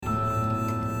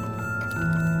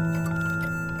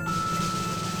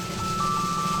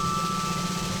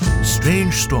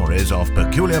strange stories of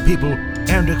peculiar people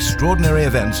and extraordinary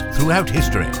events throughout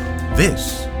history.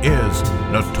 This is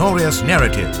Notorious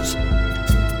Narratives.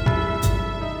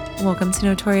 Welcome to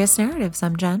Notorious Narratives.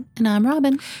 I'm Jen. And I'm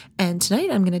Robin. And tonight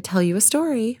I'm going to tell you a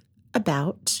story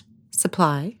about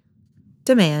supply,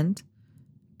 demand,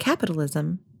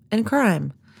 capitalism, and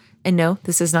crime. And no,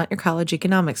 this is not your college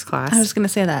economics class. I was going to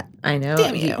say that. I know.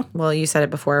 Damn you. Well, you said it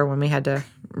before when we had to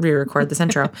re-record this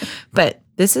intro. But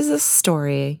this is a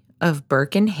story of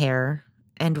Burke and Hare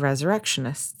and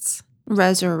resurrectionists.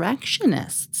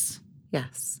 Resurrectionists?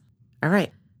 Yes. All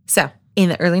right. So, in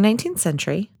the early 19th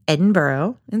century,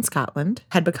 Edinburgh in Scotland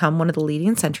had become one of the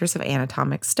leading centers of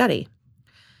anatomic study.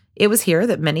 It was here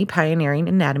that many pioneering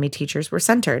anatomy teachers were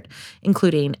centered,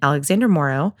 including Alexander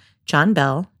Morrow, John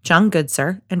Bell, John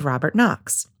Goodsir, and Robert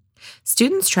Knox.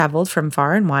 Students traveled from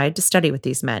far and wide to study with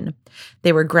these men.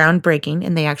 They were groundbreaking,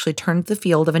 and they actually turned the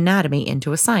field of anatomy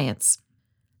into a science.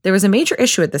 There was a major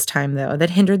issue at this time, though, that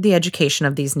hindered the education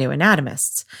of these new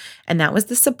anatomists, and that was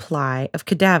the supply of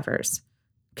cadavers.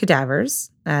 Cadavers,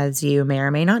 as you may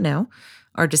or may not know,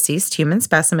 are deceased human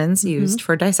specimens used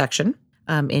for dissection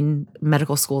in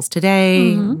medical schools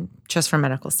today, just for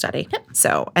medical study. Yep.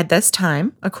 So at this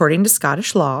time, according to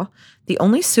Scottish law, the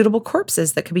only suitable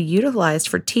corpses that could be utilized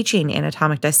for teaching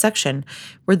anatomic dissection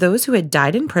were those who had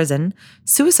died in prison,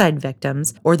 suicide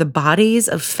victims, or the bodies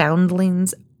of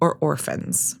foundlings or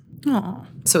orphans. Oh.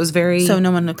 So it was very So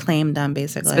no one claimed them,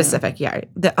 basically. specific. Yeah,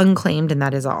 the unclaimed, and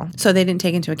that is all. So they didn't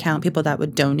take into account people that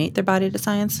would donate their body to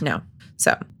science? No.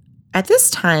 So at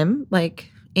this time,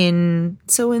 in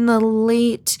the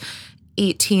late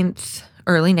 18th,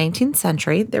 early 19th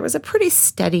century, there was a pretty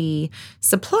steady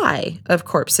supply of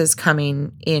corpses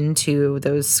coming into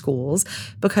those schools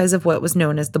because of what was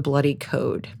known as the Bloody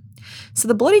Code. So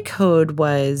the Bloody Code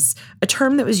was a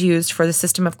term that was used for the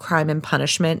system of crime and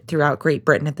punishment throughout Great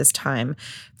Britain at this time,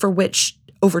 for which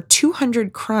over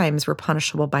 200 crimes were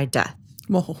punishable by death.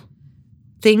 Whoa.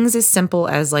 Things as simple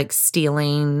as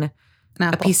stealing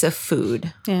a piece of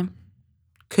food. Yeah.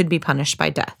 Could be punished by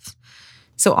death.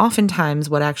 So oftentimes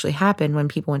what actually happened when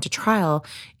people went to trial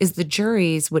is the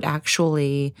juries would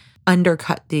actually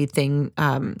undercut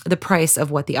the price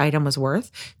of what the item was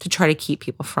worth to try to keep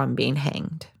people from being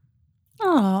hanged.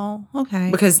 Oh,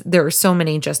 okay. Because there were so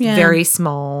many very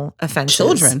small offenses.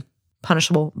 Children.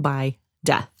 Punishable by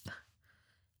death.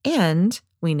 And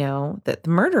we know that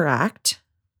the Murder Act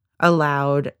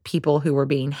allowed people who were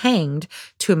being hanged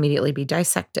to immediately be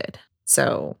dissected.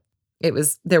 So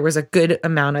there was a good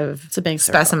amount of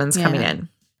specimens coming in.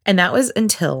 And that was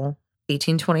until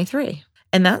 1823.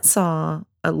 And that saw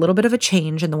a little bit of a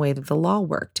change in the way that the law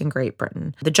worked in Great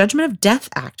Britain. The Judgment of Death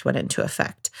Act went into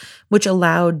effect, which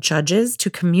allowed judges to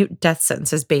commute death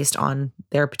sentences based on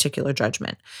their particular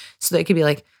judgment. So they could be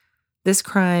like, this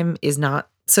crime is not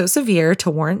so severe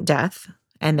to warrant death.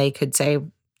 And they could say,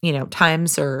 time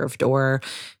served, or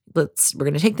we're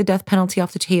going to take the death penalty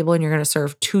off the table and you're going to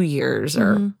serve 2 years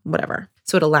or whatever.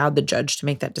 So it allowed the judge to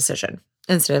make that decision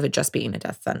instead of it just being a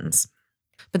death sentence.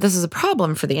 But this is a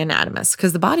problem for the anatomists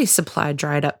because the body supply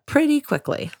dried up pretty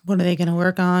quickly. What are they going to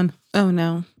work on? Oh,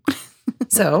 no.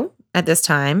 So at this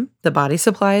time, the body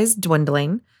supply is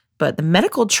dwindling, but the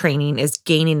medical training is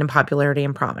gaining in popularity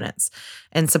and prominence,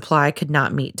 and supply could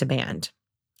not meet demand.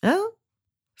 Well,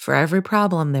 for every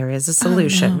problem, there is a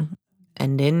solution. Oh, no.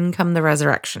 And in come the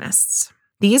resurrectionists.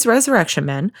 These resurrection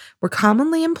men were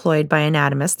commonly employed by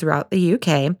anatomists throughout the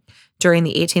UK during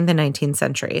the 18th and 19th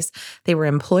centuries. They were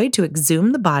employed to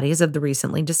exhume the bodies of the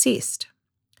recently deceased.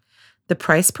 The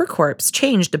price per corpse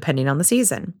changed depending on the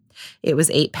season. It was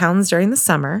 £8 during the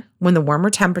summer, when the warmer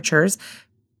temperatures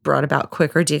brought about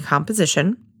quicker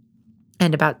decomposition,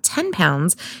 and about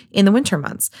 £10 in the winter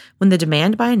months, when the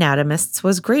demand by anatomists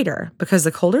was greater because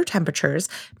the colder temperatures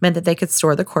meant that they could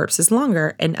store the corpses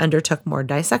longer and undertook more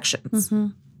dissections.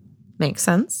 Makes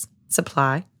sense?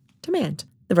 Supply, demand.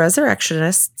 The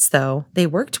resurrectionists, though, they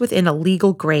worked within a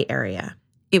legal gray area.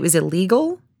 It was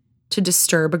illegal to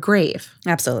disturb a grave.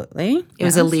 Absolutely. It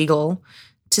was illegal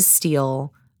to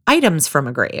steal items from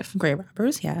a grave. Grave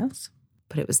robbers, yes.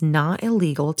 But it was not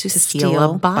illegal to steal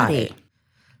a body.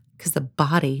 Because the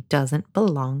body doesn't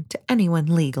belong to anyone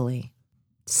legally.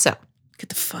 So. Get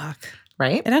the fuck.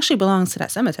 Right? It actually belongs to that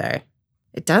cemetery.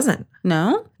 It doesn't.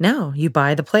 No? No, you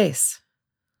buy the place.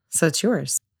 So it's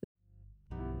yours.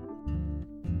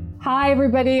 Hi,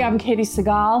 everybody. I'm Katie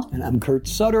Segal. And I'm Kurt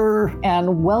Sutter.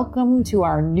 And welcome to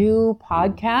our new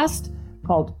podcast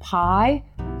called PIE,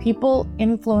 People,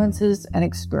 Influences, and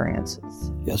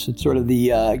Experiences. Yes, it's sort of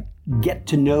the get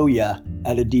to know you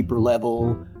at a deeper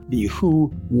level, the who,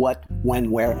 what,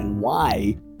 when, where, and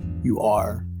why you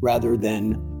are, rather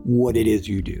than what it is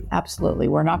you do. Absolutely.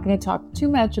 We're not going to talk too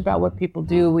much about what people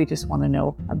do. We just want to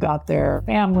know about their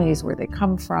families, where they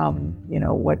come from,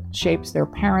 what shapes their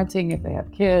parenting if they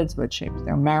have kids, what shapes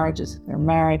their marriages if they're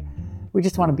married. We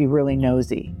just want to be really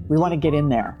nosy. We want to get in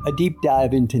there. A deep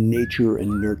dive into nature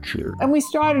and nurture. And we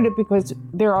started it because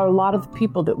there are a lot of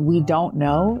people that we don't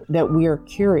know that we are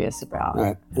curious about.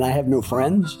 Right. And I have no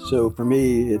friends, so for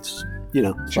me, it's,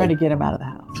 Trying to get them out of the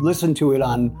house. Listen to it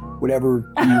on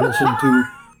whatever you listen to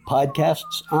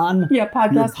podcasts on. Yeah,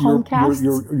 podcast, homecasts.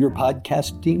 Your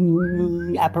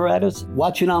podcasting apparatus.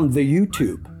 Watch it on the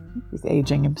YouTube. He's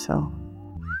aging himself.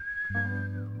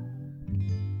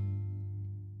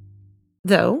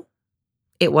 Though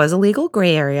it was a legal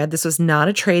gray area, this was not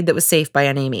a trade that was safe by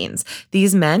any means.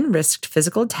 These men risked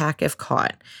physical attack if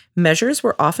caught. Measures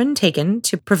were often taken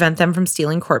to prevent them from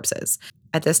stealing corpses.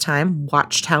 At this time,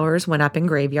 watchtowers went up in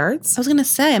graveyards. I was going to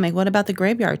say, what about the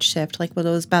graveyard shift? Like what it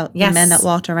was about Yes. the men that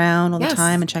walked around all the Yes.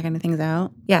 time and checking things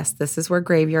out? Yes, this is where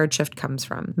graveyard shift comes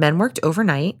from. Men worked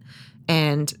overnight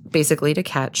and basically to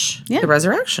catch Yeah. the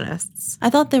resurrectionists. I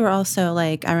thought they were also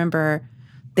I remember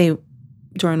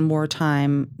during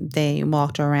wartime, they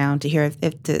walked around to hear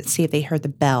to see if they heard the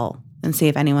bell and see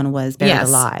if anyone was buried Yes.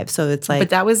 alive. So it's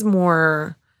But that was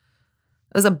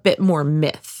a bit more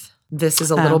myth. This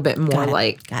is a little bit more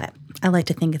got it. I like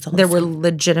to think it's all there were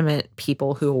legitimate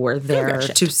people who were there Graveyard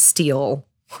shift.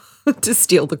 to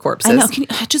steal the corpses. I know.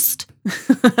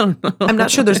 I don't know. I'm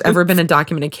not sure there's ever been a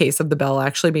documented case of the bell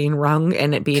actually being rung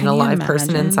and it being Can a you live person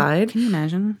imagine? inside. Can you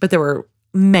imagine? But there were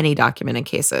many documented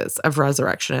cases of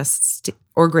resurrectionists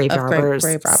or grave Of robbers,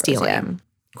 grave robbers, stealing yeah.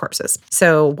 corpses.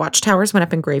 So watchtowers went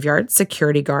up in graveyards,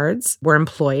 security guards were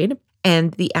employed,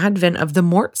 and the advent of the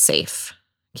mort safe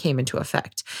came into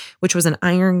effect, which was an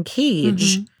iron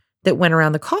cage that went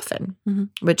around the coffin,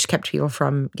 which kept people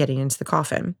from getting into the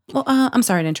coffin. Well, I'm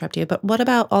sorry to interrupt you, but what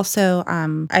about also,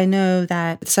 I know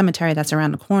that the cemetery that's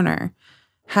around the corner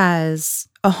has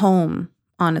a home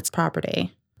on its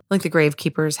property. Like the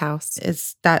gravekeeper's house.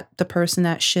 Is that the person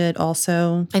that should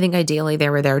also? I think ideally they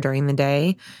were there during the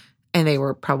day and they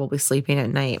were probably sleeping at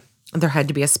night. There had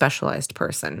to be a specialized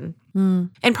person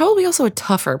and probably also a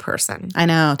tougher person. I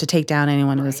know, to take down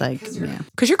anyone who's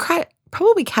Because you're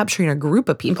probably capturing a group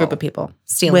of people.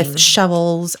 Stealing. with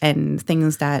shovels and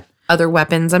things that Other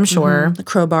weapons, I'm sure. the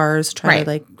crowbars try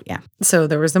to So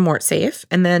there was the mort safe.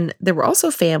 And then there were also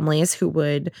families who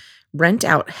would rent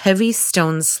out heavy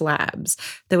stone slabs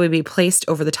that would be placed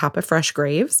over the top of fresh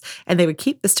graves. And they would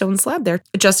keep the stone slab there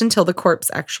just until the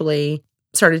corpse actually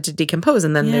started to decompose.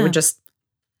 And then they Yeah. would just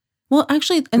Well,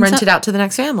 actually, rent it out to the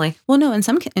next family. Well, no, in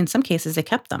some cases they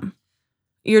kept them.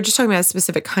 You're just talking about a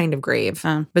specific kind of grave.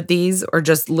 Oh. But these are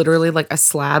just literally like a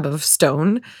slab of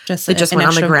stone. Just It just an went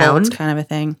on the extra ground. vault kind of a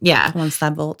thing. Yeah. One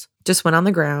slab vault. Just went on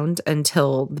the ground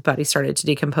until the body started to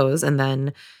decompose. And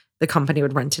then the company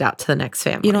would rent it out to the next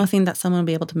family. You don't think that someone would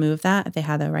be able to move that if they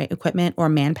had the right equipment or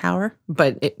manpower?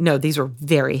 But no, these were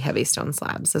very heavy stone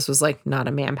slabs. This was like not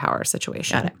a manpower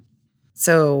situation. Got it.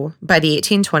 So by the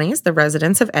 1820s, the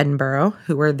residents of Edinburgh,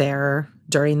 who were there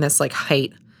during this like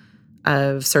height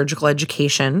of surgical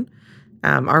education,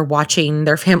 are watching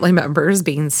their family members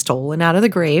being stolen out of the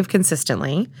grave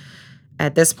consistently.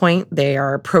 At this point, they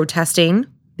are protesting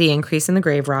the increase in the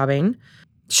grave robbing.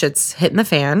 Shit's hitting the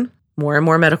fan. More and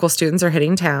more medical students are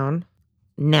hitting town.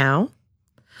 Now,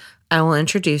 I will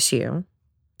introduce you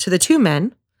to the two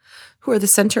men who are the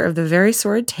center of the very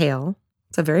sordid tale.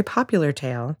 It's a very popular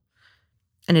tale.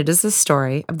 And it is the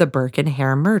story of the Burke and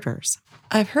Hare murders.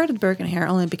 I've heard of Burke and Hare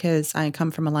only because I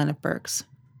come from a line of Burkes,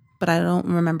 but I don't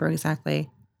remember exactly.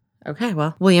 Okay,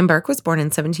 well, William Burke was born in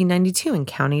 1792 in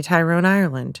County Tyrone,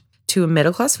 Ireland, to a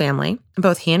middle-class family.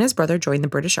 Both he and his brother joined the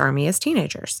British Army as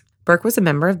teenagers. Burke was a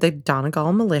member of the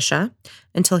Donegal militia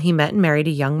until he met and married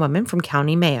a young woman from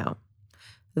County Mayo.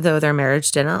 Though their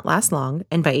marriage did not last long,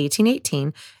 and by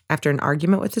 1818, after an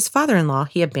argument with his father-in-law,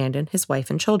 he abandoned his wife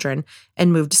and children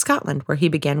and moved to Scotland, where he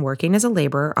began working as a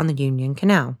laborer on the Union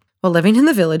Canal. While living in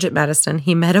the village at Mediston,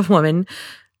 he met a woman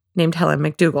named Helen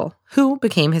McDougall, who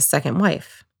became his second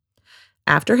wife.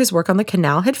 After his work on the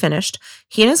canal had finished,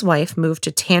 he and his wife moved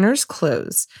to Tanner's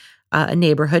Close, a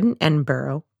neighborhood in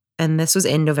Edinburgh, and this was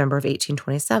in November of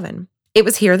 1827. It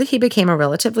was here that he became a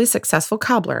relatively successful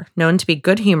cobbler, known to be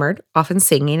good-humored, often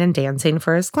singing and dancing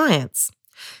for his clients.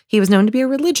 He was known to be a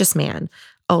religious man,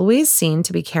 always seen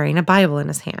to be carrying a Bible in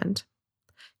his hand.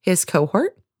 His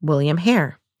cohort, William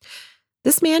Hare.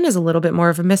 This man is a little bit more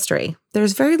of a mystery.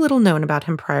 There's very little known about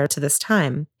him prior to this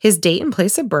time. His date and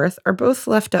place of birth are both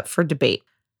left up for debate.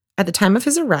 At the time of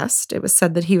his arrest, it was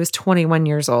said that he was 21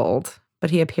 years old,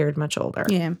 but he appeared much older.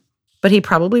 Yeah. but he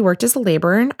probably worked as a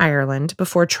laborer in Ireland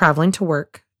before traveling to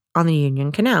work on the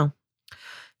Union Canal.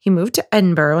 He moved to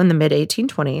Edinburgh in the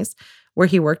mid-1820s, where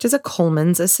he worked as a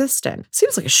coalman's assistant.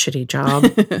 Seems like a shitty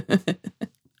job.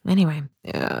 Anyway,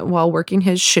 while working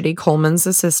his shitty coalman's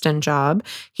assistant job,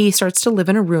 he starts to live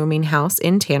in a rooming house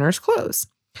in Tanner's Close.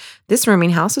 This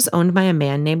rooming house was owned by a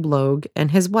man named Logue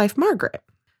and his wife, Margaret.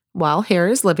 While Hare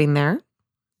is living there,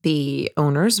 the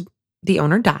owner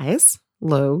dies.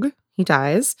 Logue, he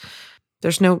dies.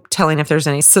 There's no telling if there's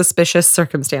any suspicious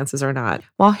circumstances or not.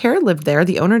 While Hare lived there,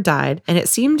 the owner died, and it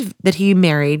seemed that he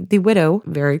married the widow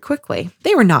very quickly.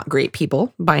 They were not great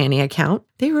people, by any account.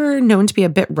 They were known to be a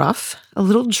bit rough, a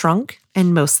little drunk,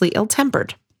 and mostly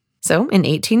ill-tempered. So, in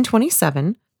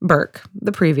 1827, Burke,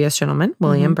 the previous gentleman,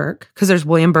 William Burke, because there's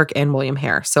William Burke and William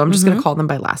Hare, so I'm just going to call them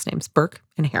by last names, Burke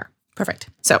and Hare. Perfect.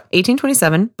 So,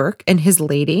 1827, Burke and his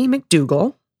lady,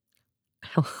 McDougall.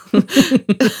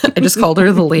 I just called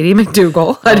her the Lady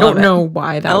McDougall. I don't know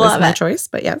why that was my choice,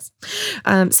 but yes.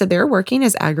 So they were working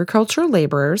as agricultural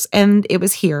laborers, and it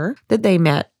was here that they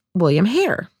met William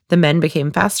Hare. The men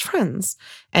became fast friends.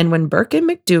 And when Burke and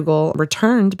McDougall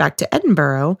returned back to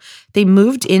Edinburgh, they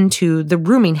moved into the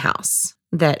rooming house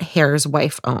that Hare's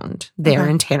wife owned there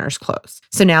in Tanner's Close.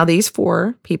 So now these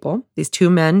 4 people, these 2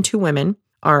 men, 2 women,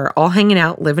 are all hanging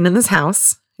out, living in this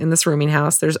house. In this rooming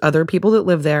house. There's other people that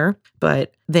live there,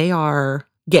 but they are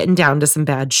getting down to some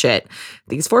bad shit.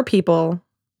 These 4 people,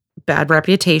 bad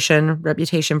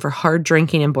reputation for hard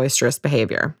drinking and boisterous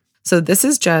behavior. So this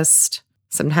is just,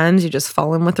 sometimes you just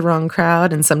fall in with the wrong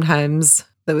crowd, and sometimes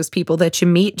those people that you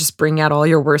meet just bring out all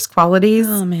your worst qualities.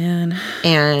 Oh, man.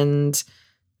 And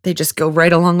they just go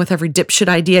right along with every dipshit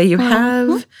idea you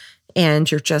have,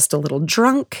 and you're just a little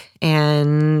drunk,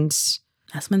 and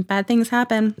that's when bad things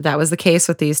happen. that was the case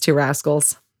with these 2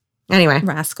 rascals. Anyway.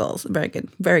 Rascals. Very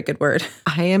good word.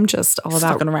 I am just all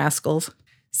about Fucking rascals.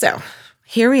 So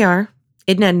here we are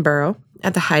in Edinburgh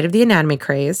at the height of the anatomy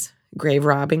craze, grave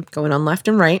robbing going on left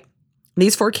and right.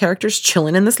 These 4 characters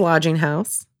chilling in this lodging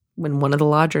house when one of the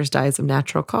lodgers dies of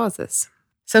natural causes.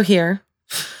 So here.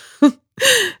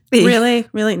 Really?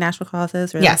 Natural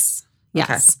causes? Really? Yes. Yes.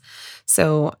 Okay.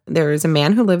 So there's a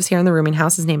man who lives here in the rooming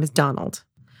house. His name is Donald.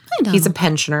 He's a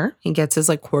pensioner. He gets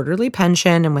his quarterly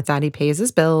pension, and with that, he pays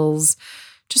his bills.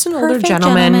 Just an older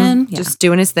gentleman. Just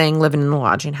doing his thing, living in the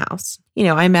lodging house. You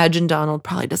know, I imagine Donald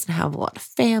probably doesn't have a lot of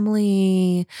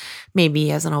family. Maybe he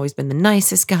hasn't always been the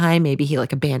nicest guy. Maybe he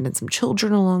abandoned some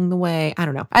children along the way. I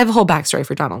don't know. I have a whole backstory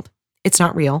for Donald. It's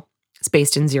not real. It's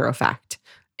based in zero fact.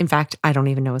 In fact, I don't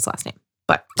even know his last name.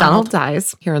 But Donald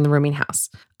dies here in the rooming house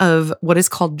of what is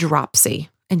called dropsy.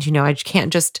 And you know, I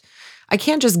can't just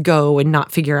go and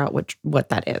not figure out what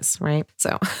that is, right?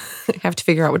 So I have to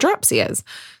figure out what dropsy is.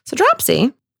 So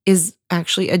dropsy is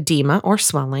actually edema or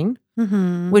swelling,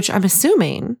 which I'm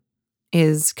assuming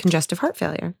is congestive heart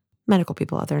failure. Medical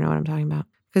people out there know what I'm talking about.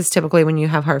 Because typically when you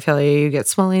have heart failure, you get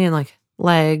swelling in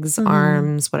legs,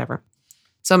 arms, whatever.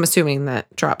 So I'm assuming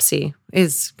that dropsy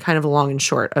is kind of the long and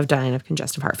short of dying of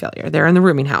congestive heart failure. They're in the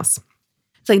rooming house.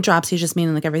 It's like dropsy just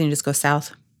meaning everything just goes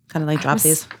south. Kind of like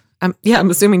dropsies. I'm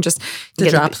assuming just the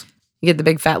drops. You get the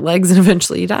big fat legs and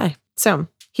eventually you die. So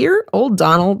here, old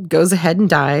Donald goes ahead and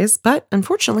dies, but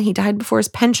unfortunately he died before his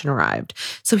pension arrived.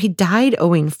 So he died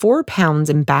owing £4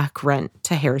 in back rent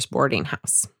to Hare's boarding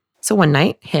house. So one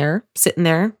night, Hare, sitting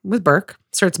there with Burke,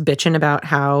 starts bitching about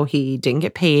how he didn't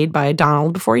get paid by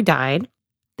Donald before he died.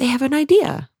 They have an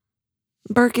idea.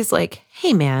 Burke is like,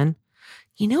 hey man,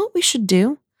 you know what we should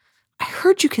do? I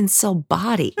heard you can sell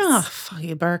bodies. Oh, fuck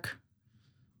you, Burke.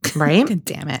 Right? God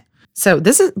damn it. So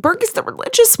Burke is the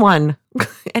religious one.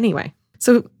 Anyway,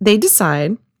 so they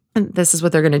decide, and this is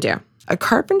what they're going to do. A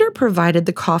carpenter provided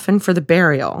the coffin for the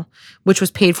burial, which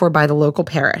was paid for by the local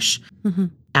parish.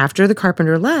 After the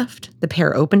carpenter left, the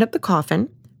pair opened up the coffin,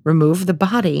 removed the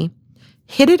body,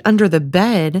 hid it under the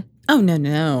bed. Oh,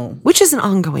 no. Which is an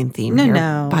ongoing theme here,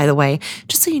 No. by the way.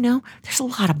 Just so you know, there's a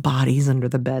lot of bodies under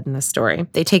the bed in this story.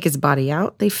 They take his body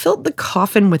out. They filled the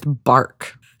coffin with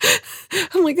bark.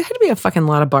 I'm like, there had to be a fucking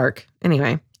lot of bark.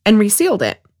 Anyway, and resealed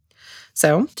it.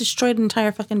 So Destroyed an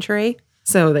entire fucking tree.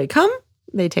 So they come,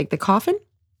 they take the coffin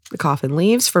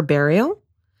leaves for burial,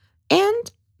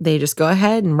 and they just go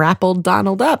ahead and wrap old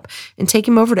Donald up and take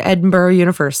him over to Edinburgh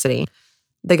University.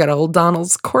 They got old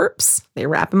Donald's corpse, they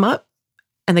wrap him up,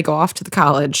 and they go off to the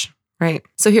college, right?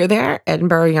 So here they are,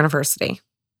 Edinburgh University,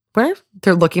 where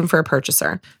they're looking for a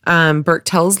purchaser. Burke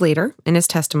tells later in his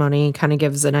testimony, kind of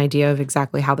gives an idea of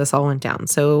exactly how this all went down.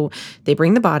 So they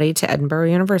bring the body to Edinburgh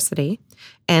University,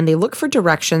 and they look for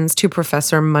directions to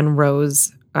Professor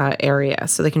Munro's area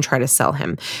so they can try to sell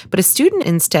him. But a student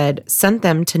instead sent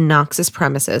them to Knox's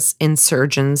premises in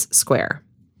Surgeons Square.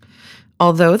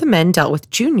 Although the men dealt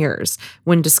with juniors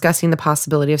when discussing the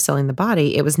possibility of selling the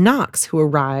body, it was Knox who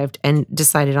arrived and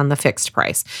decided on the fixed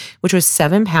price, which was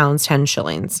 £7 10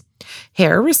 shillings.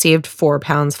 Hare received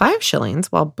 £4 5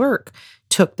 shillings, while Burke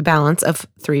took the balance of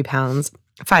 £3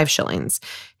 5 shillings.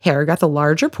 Hare got the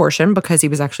larger portion because he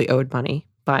was actually owed money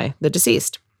by the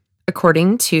deceased.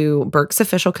 According to Burke's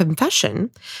official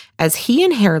confession, as he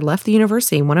and Hare left the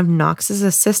university, one of Knox's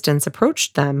assistants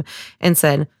approached them and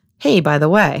said, "Hey, by the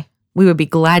way, we would be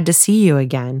glad to see you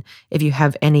again if you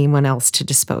have anyone else to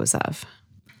dispose of."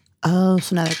 Oh,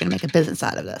 so now they're going to make a business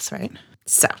out of this, right?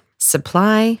 So,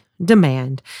 supply,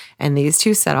 demand, and these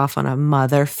two set off on a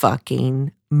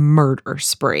motherfucking murder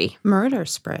spree. Murder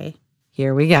spree.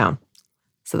 Here we go.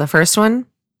 So the first one,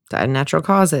 died of natural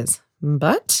causes.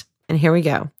 And here we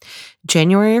go.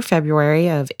 January or February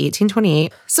of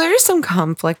 1828. So there's some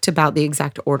conflict about the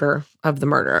exact order of the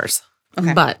murders.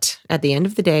 Okay. But at the end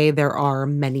of the day, there are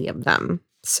many of them.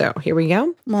 So here we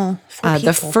go. Well,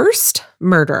 The first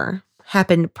murder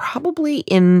happened probably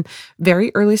in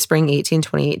very early spring,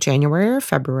 1828, January or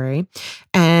February.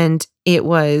 And it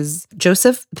was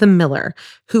Joseph the Miller,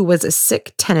 who was a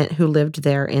sick tenant who lived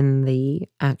there in the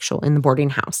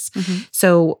boarding house. Mhm.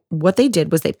 So what they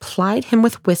did was they plied him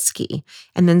with whiskey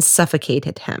and then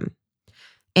suffocated him.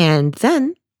 And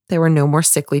then there were no more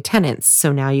sickly tenants.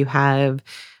 So now you have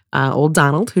old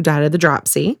Donald, who died of the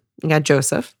dropsy. You got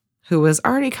Joseph, who was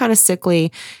already kind of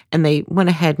sickly, and they went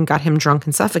ahead and got him drunk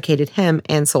and suffocated him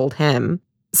and sold him.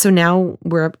 So now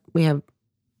we have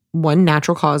one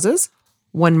natural causes,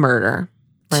 one murder,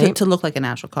 right? To look like a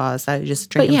natural cause, that would just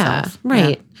drink But himself.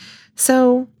 right.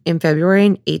 So in February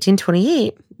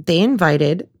 1828, they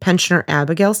invited pensioner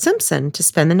Abigail Simpson to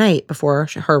spend the night before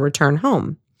her return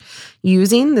home.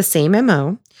 Using the same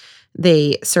MO,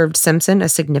 they served Simpson a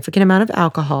significant amount of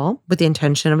alcohol with the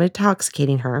intention of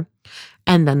intoxicating her,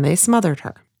 and then they smothered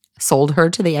her, sold her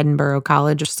to the Edinburgh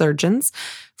College of Surgeons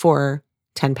for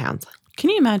 £10. Can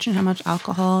you imagine how much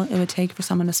alcohol it would take for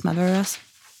someone to smother us?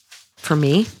 For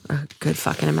me, a good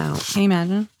fucking amount. Can you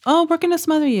imagine? Oh, we're going to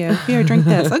smother you. Here, drink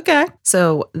this. Okay.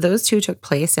 So those two took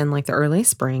place in like the early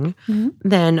spring. Mhm.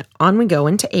 Then on we go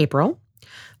into April,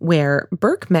 where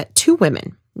Burke met two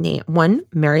women, one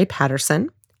Mary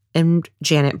Patterson and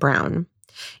Janet Brown,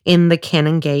 in the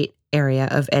Canongate area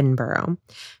of Edinburgh.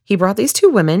 He brought these two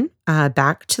women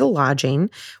back to the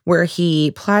lodging, where he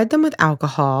plied them with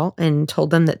alcohol and told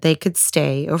them that they could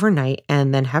stay overnight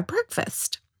and then have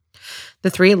breakfast. The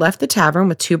three left the tavern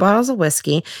with 2 bottles of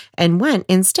whiskey and went,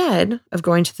 instead of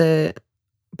going to the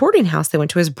boarding house, they went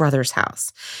to his brother's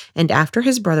house. And after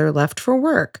his brother left for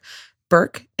work,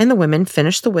 Burke and the women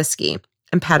finished the whiskey,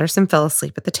 and Patterson fell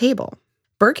asleep at the table.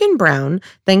 Burke and Brown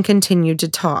then continued to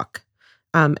talk.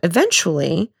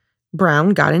 Eventually, Brown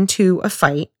got into a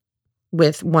fight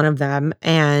with one of them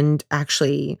and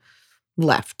actually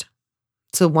left.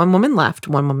 So one woman left,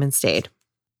 one woman stayed.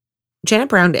 Janet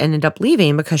Brown ended up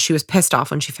leaving because she was pissed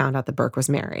off when she found out that Burke was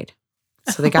married.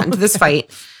 So they got into this fight.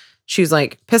 She was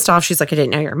like pissed off. She's like, "I didn't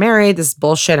know you were married. This is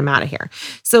bullshit. I'm out of here."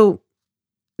 So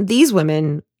these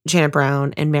women, Janet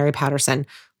Brown and Mary Patterson,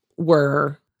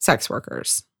 were sex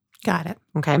workers. Got it.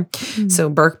 Okay. Mm-hmm. So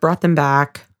Burke brought them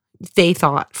back, they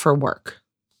thought, for work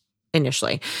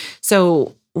initially.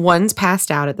 So one's passed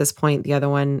out at this point. The other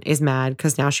one is mad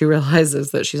because now she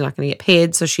realizes that she's not going to get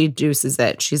paid. So she deuces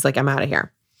it. She's like, "I'm out of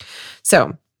here."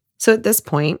 So at this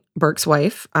point, Burke's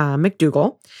wife,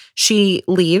 McDougall, she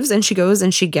leaves and she goes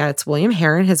and she gets William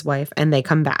Hare and his wife, and they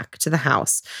come back to the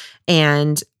house.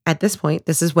 And at this point,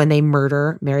 this is when they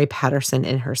murder Mary Patterson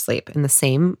in her sleep in the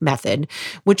same method,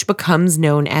 which becomes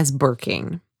known as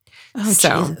burking. Oh,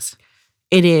 So, Jesus.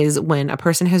 It is when a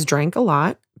person has drank a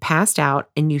lot, passed out,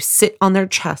 and you sit on their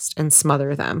chest and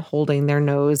smother them, holding their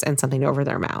nose and something over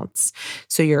their mouths.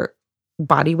 So your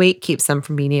body weight keeps them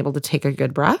from being able to take a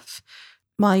good breath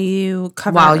While you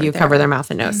cover their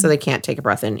mouth and nose, so they can't take a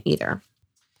breath in either.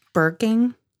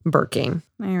 Burking. Burking.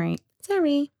 All right.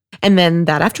 Sorry. And then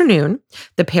that afternoon,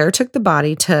 the pair took the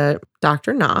body to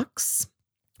Dr. Knox,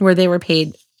 where they were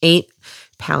paid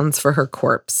 £8 for her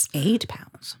corpse. 8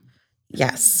 pounds.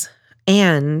 Yes.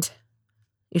 And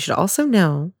you should also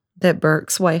know that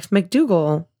Burke's wife,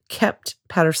 McDougall, kept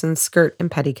Patterson's skirt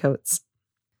and petticoats.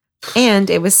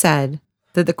 And it was said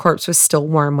that the corpse was still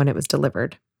warm when it was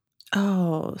delivered.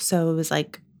 Oh, so it was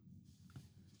like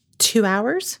 2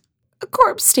 hours? A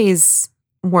corpse stays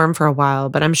warm for a while,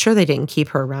 but I'm sure they didn't keep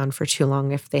her around for too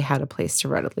long if they had a place to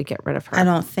readily get rid of her. I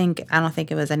don't think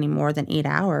it was any more than 8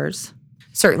 hours.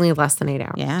 Certainly less than 8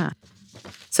 hours. Yeah.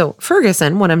 So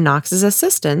Ferguson, one of Knox's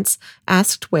assistants,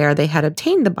 asked where they had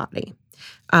obtained the body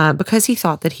because he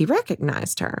thought that he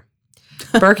recognized her.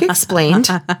 Burke explained,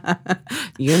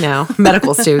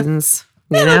 medical students,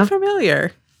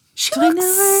 familiar. She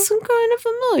looks kind of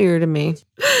familiar to me.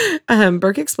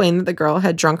 Burke explained that the girl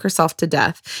had drunk herself to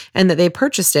death and that they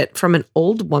purchased it from an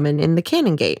old woman in the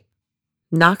Canongate.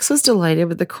 Knox was delighted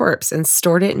with the corpse and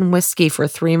stored it in whiskey for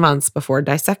 3 months before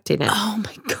dissecting it. Oh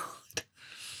my God.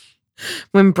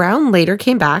 When Brown later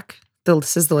came back,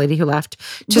 this is the lady who left,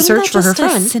 to search for her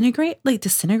friend. Disintegrate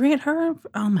her?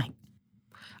 Oh my.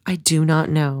 I do not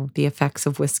know the effects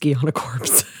of whiskey on a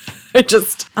corpse.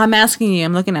 I'm asking you.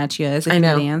 I'm looking at you as if I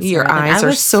know. the answer. Your eyes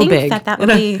are so big. That would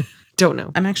be. Don't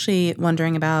know. I'm actually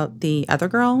wondering about the other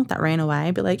girl that ran away.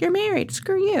 Be like, you're married.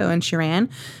 Screw you. And she ran.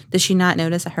 Did she not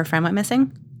notice that her friend went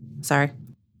missing? Sorry.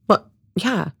 Well,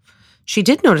 yeah. She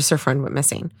did notice her friend went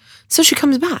missing. So she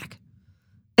comes back.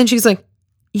 And she's like,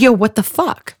 yo, what the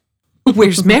fuck?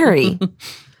 Where's Mary?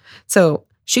 So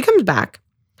she comes back.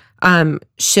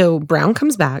 So Brown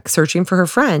comes back searching for her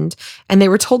friend, and they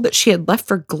were told that she had left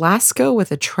for Glasgow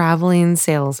with a traveling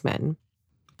salesman.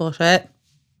 Bullshit.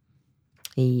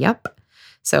 Yep.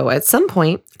 So at some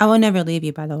point... I will never leave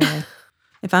you, by the way.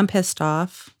 If I'm pissed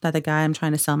off that the guy I'm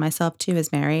trying to sell myself to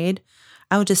is married,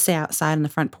 I would just stay outside on the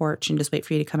front porch and just wait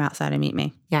for you to come outside and meet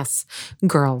me. Yes.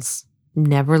 Girls,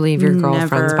 never leave your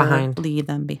girlfriends behind. Never leave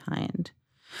them behind.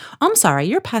 I'm sorry,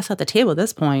 you're past at the table at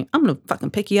this point. I'm going to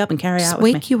fucking pick you up and carry out with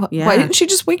me. Wake you up. Yeah. Why didn't she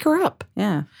just wake her up?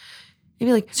 Yeah. You'd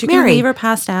be like, So you're going to Mary, leave her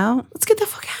passed out? let's get the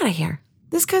fuck out of here.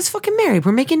 This guy's fucking married.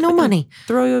 We're making no money.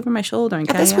 Throw you over my shoulder and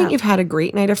At carry this point, out. you've had a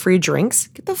great night of free drinks.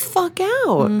 Get the fuck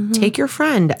out. Mhm. Take your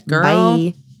friend. Girl.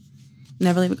 Bye.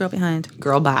 Never leave a girl behind.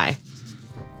 Girl, bye.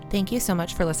 Thank you so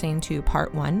much for listening to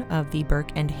part 1 of the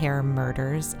Burke and Hare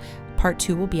murders. Part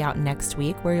 2 will be out next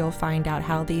week, where you'll find out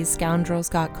how these scoundrels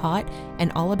got caught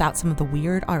and all about some of the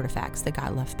weird artifacts that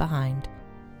got left behind.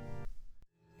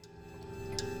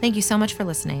 Thank you so much for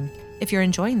listening. If you're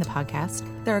enjoying the podcast,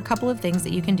 there are a couple of things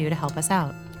that you can do to help us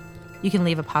out. You can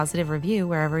leave a positive review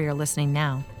wherever you're listening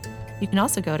now. You can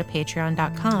also go to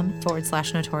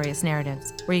patreon.com/Notorious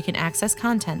Narratives, where you can access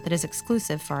content that is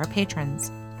exclusive for our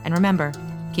patrons. And remember,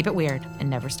 keep it weird and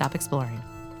never stop exploring.